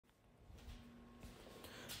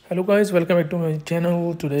Hello guys, welcome back to my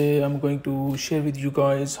channel. Today I'm going to share with you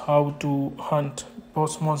guys how to hunt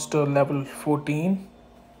boss monster level 14.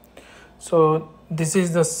 So this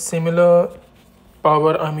is the similar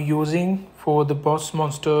power I'm using for the boss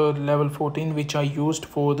monster level 14 which I used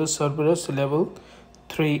for the Cerberus level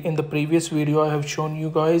 3. In the previous video I have shown you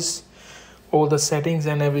guys all the settings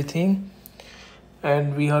and everything,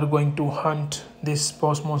 and we are going to hunt this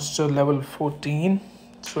boss monster level 14.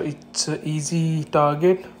 So it's an easy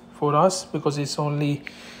target for us because it's only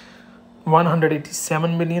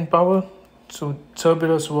 187 million power. So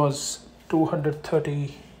Cerberus was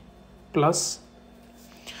 230 plus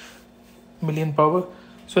million power.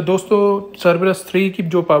 So दोस्तों Cerberus 3 की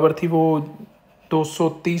जो power थी वो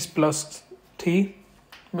 230 plus थी,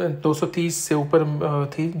 230 से ऊपर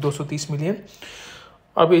थी, 230 million.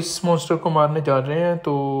 अब इस मॉन्स्टर को मारने जा रहे हैं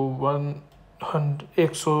तो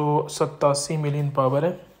 187 मिलियन पावर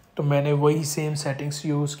है. तो मैंने वही सेम सेटिंग्स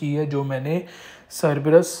यूज़ की है जो मैंने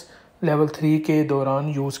सर्बरस लेवल 3 के दौरान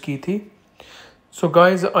यूज़ की थी. So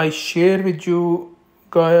guys I share with you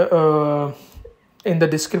in the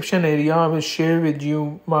description area I will share with you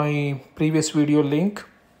my previous video link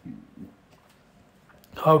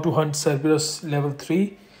how to hunt Cerberus level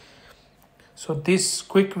 3. So this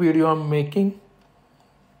quick video I'm making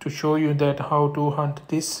to show you that how to hunt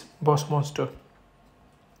this boss monster.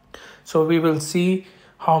 So we will see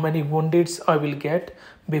how many woundeds I will get.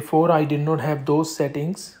 Before I did not have those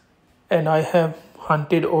settings and I have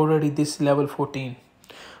hunted already this level 14,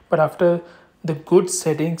 but after the good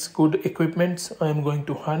settings, good equipments, I am going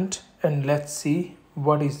to hunt and let's see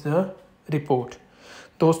what is the report.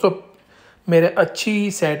 दोस्तों मेरे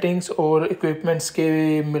अच्छी settings और equipments के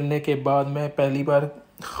मिलने के बाद मैं पहली बार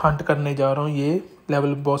हंट करने जा रहा हूँ ये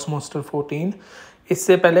लेवल बॉस मॉन्स्टर 14.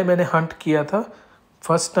 इससे पहले मैंने हंट किया था.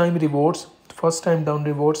 फर्स्ट टाइम डाउन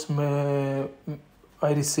रिवॉर्ड्स में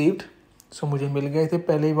आई रिसीव्ड. सो मुझे मिल गए थे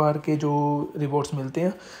पहली बार के जो रिवॉर्ड्स मिलते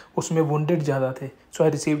हैं उसमें वुंडेड ज़्यादा थे. सो I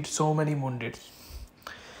received so many wounded.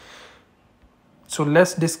 So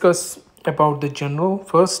let's discuss about the general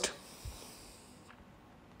first.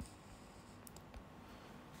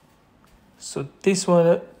 So this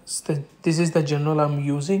is the general I'm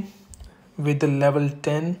using with the level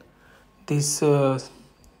 10 this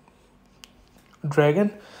dragon.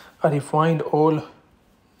 I refined all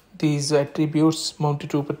these attributes mounted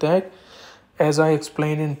troop attack. As I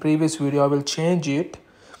explained in previous video, I will change it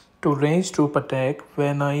to range troop attack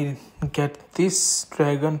when I get this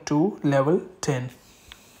dragon to level 10.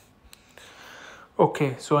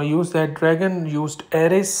 Okay, so I used that dragon, used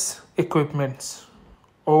Ares equipments,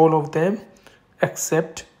 all of them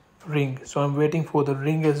except ring. So I'm waiting for the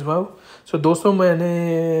ring as well. So दोस्तों मैंने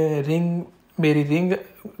मेरी ring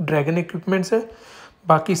dragon equipments है,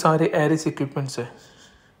 बाकी सारे Eris equipments है.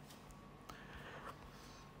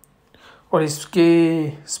 और इसके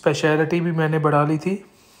speciality भी मैंने बढ़ा ली थी.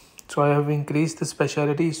 सो I have increase the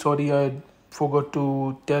speciality. Sorry I forgot to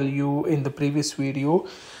tell you in the previous video,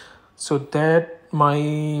 so that my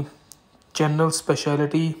general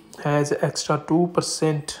specialty has extra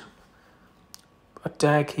 2%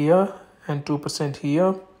 attack here and 2%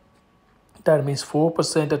 here. That means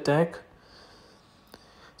 4% attack.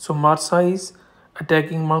 So march size,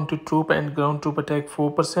 attacking mounted troop and ground troop attack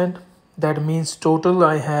 4%. That means total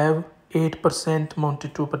I have 8%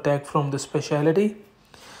 mounted troop attack from the specialty,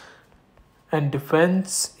 and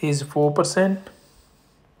defense is 4%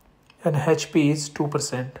 and HP is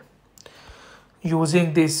 2%.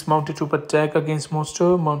 Using this mounted troop attack against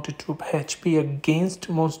monster, mounted troop HP against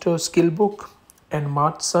monster skill book, and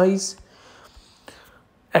march size,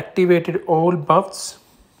 activated all buffs.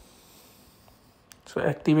 So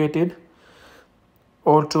activated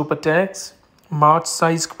all troop attacks. March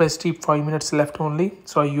size capacity 5 minutes left only.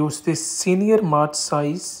 So I use this senior march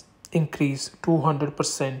size increase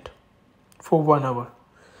 200% for 1 hour.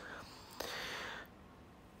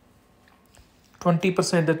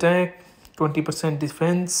 20% attack, 20%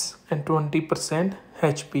 defense and 20%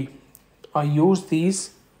 HP. I use these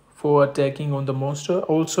for attacking on the monster.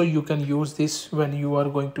 Also you can use this when you are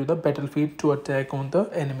going to the battlefield to attack on the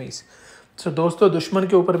enemies. So दोस्तों दुश्मन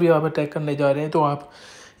के ऊपर भी आप attack करने जा रहे हैं तो आप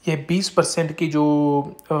ये 20% की जो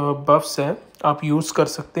बफ्स है आप यूज़ कर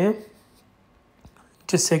सकते हैं,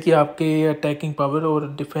 जिससे कि आपके अटैकिंग पावर और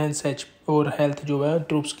डिफेंस एच और हेल्थ जो है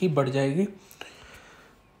ट्रूप्स की बढ़ जाएगी.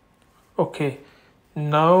 Okay,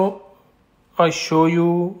 now I show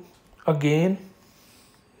you again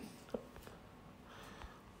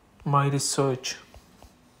my research.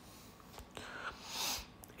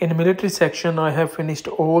 In military section I have finished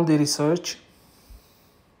all the research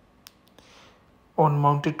on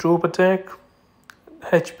mounted troop attack,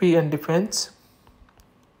 HP and defense.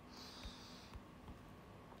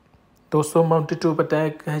 दोस्तों mounted troop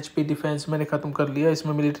attack HP defence मैंने ख़त्म कर लिया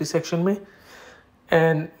इसमें मिलिट्री सेक्शन में,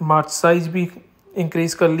 and March size भी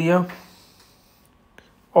increase कर लिया.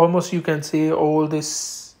 Almost you can say all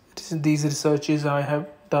these researches I have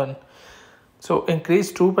done. So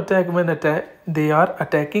increased troop attack when they are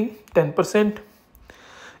attacking 10%.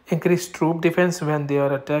 Increased troop defense when they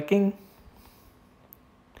are attacking.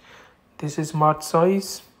 This is march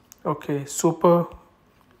size. Okay, super.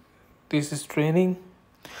 This is training.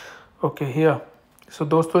 Okay, here. So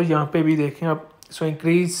दोस्तों यहाँ पे भी देखें आप. So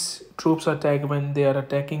increase troops attack when they are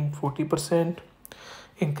attacking 40%.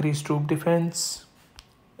 Increase troop defense.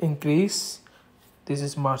 Increase. This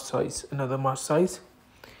is march size, another march size.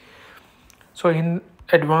 So in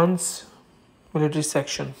advanced military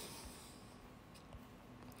section,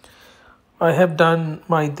 I have done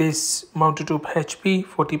my this mounted troop HP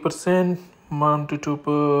 40%, mounted troop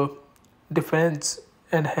defense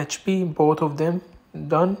and HP, both of them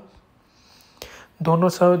done. दोनों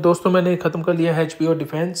सब दोस्तों मैंने ख़त्म कर लिया HP और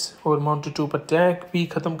defence, और mounted troop attack भी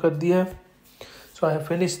ख़त्म कर दिया. So I have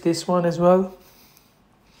finished this one as well.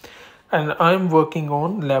 And I'm working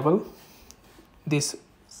on level this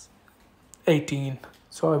 18.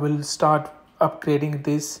 So I will start upgrading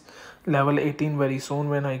this level 18 very soon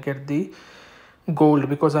when I get the gold,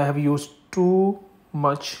 because I have used too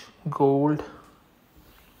much gold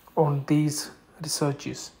on these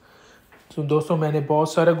researches. So दोस्तों मैंने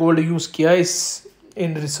बहुत सारा gold use किया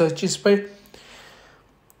इन researches पे.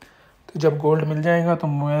 तो जब gold मिल जाएगा तो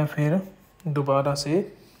मैं फिर दोबारा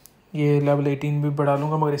से ये लेवल 18 भी बढ़ा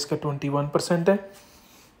लूँगा, मगर इसका 21% है.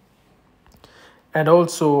 And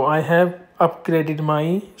also I have upgraded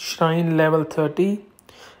my shrine level 30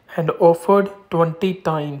 and offered 20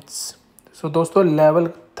 times. सो दोस्तों लेवल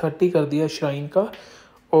 30 कर दिया श्राइन का,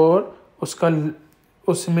 और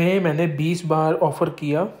उसमें मैंने 20 बार ऑफ़र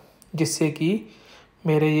किया, जिससे कि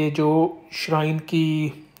मेरे ये जो श्राइन की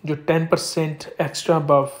जो 10% extra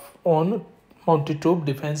buff on mounted troop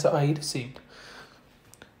defence I received.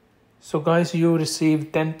 So guys, you receive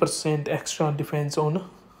 10% extra defense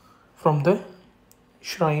from the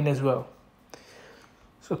shrine as well.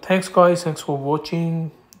 So thanks guys, thanks for watching.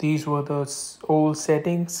 These were the all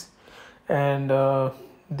settings, and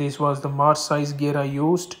this was the march size gear I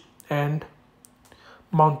used, and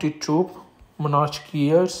mounted troop monarch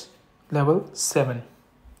gears level 7.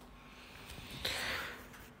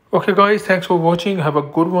 Okay guys, thanks for watching. Have a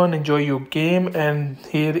good one. Enjoy your game. And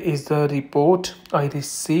here is the report I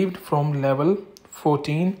received from level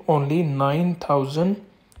 14. Only 9,000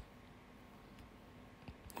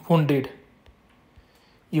 wounded.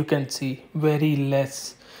 You can see very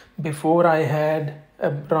less. Before I had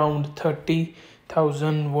around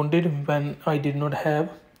 30,000 wounded when I did not have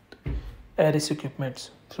Eris equipments.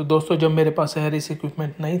 So दोस्तों जब मेरे पास Eris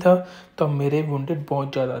equipment नहीं था तो मेरे wounded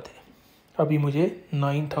बहुत ज़्यादा थे. अभी मुझे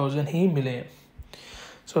 9,000 ही मिले हैं.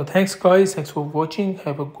 So thanks guys, thanks for watching.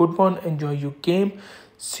 Have a good one. Enjoy your game.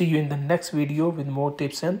 See you in the next video with more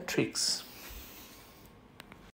tips and tricks.